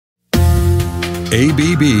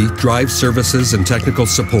ABB Drive Services and Technical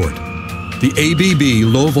Support. The ABB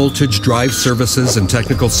Low Voltage Drive Services and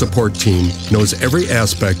Technical Support team knows every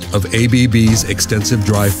aspect of ABB's extensive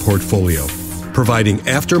drive portfolio, providing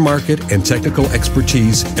aftermarket and technical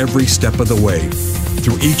expertise every step of the way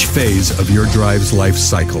through each phase of your drive's life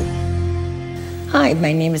cycle. Hi,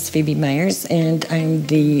 my name is Phoebe Myers, and I'm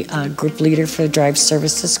the group leader for the Drive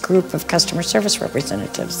Services Group of Customer Service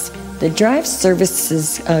Representatives. The Drive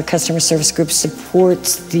Services Customer Service Group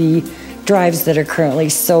supports the drives that are currently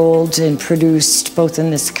sold and produced both in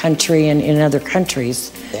this country and in other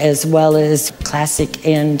countries, as well as classic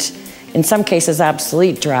and, in some cases,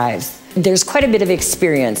 obsolete drives. There's quite a bit of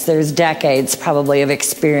experience. There's decades probably of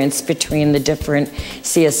experience between the different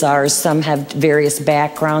CSRs. Some have various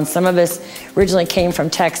backgrounds. Some of us originally came from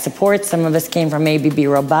tech support. Some of us came from ABB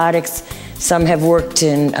robotics. Some have worked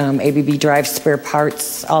in ABB drive spare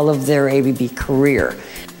parts all of their ABB career.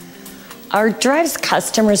 Our drives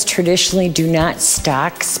customers traditionally do not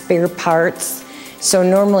stock spare parts. So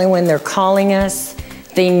normally when they're calling us,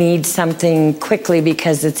 they need something quickly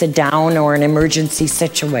because it's a down or an emergency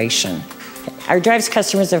situation. Our drives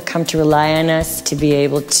customers have come to rely on us to be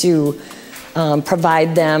able to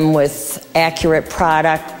provide them with accurate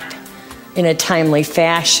product in a timely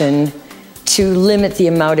fashion to limit the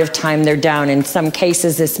amount of time they're down. In some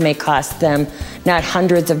cases, this may cost them not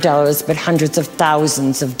hundreds of dollars, but hundreds of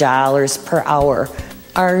thousands of dollars per hour.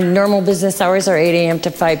 Our normal business hours are 8 a.m.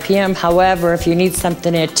 to 5 p.m. However, if you need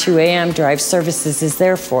something at 2 a.m., Drive Services is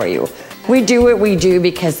there for you. We do what we do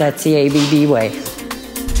because that's the ABB way.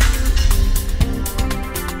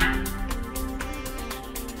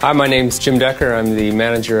 Hi, my name is Jim Decker. I'm the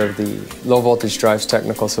manager of the Low Voltage Drives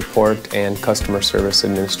Technical Support and Customer Service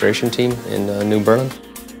Administration team in New Berlin.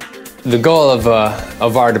 The goal of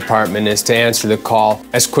our department is to answer the call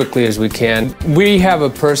as quickly as we can. We have a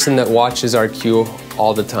person that watches our queue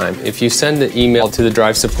all the time. If you send an email to the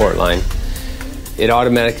drive support line, it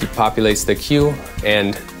automatically populates the queue,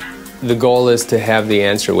 and the goal is to have the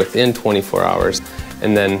answer within 24 hours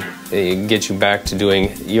and then get you back to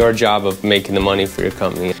doing your job of making the money for your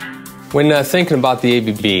company. When thinking about the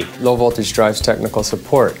ABB, Low Voltage Drives Technical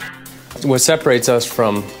Support, what separates us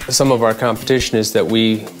from some of our competition is that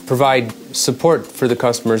we provide support for the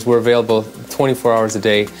customers. We're available 24 hours a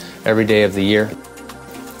day, every day of the year.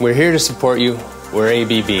 We're here to support you. We're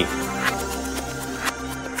ABB.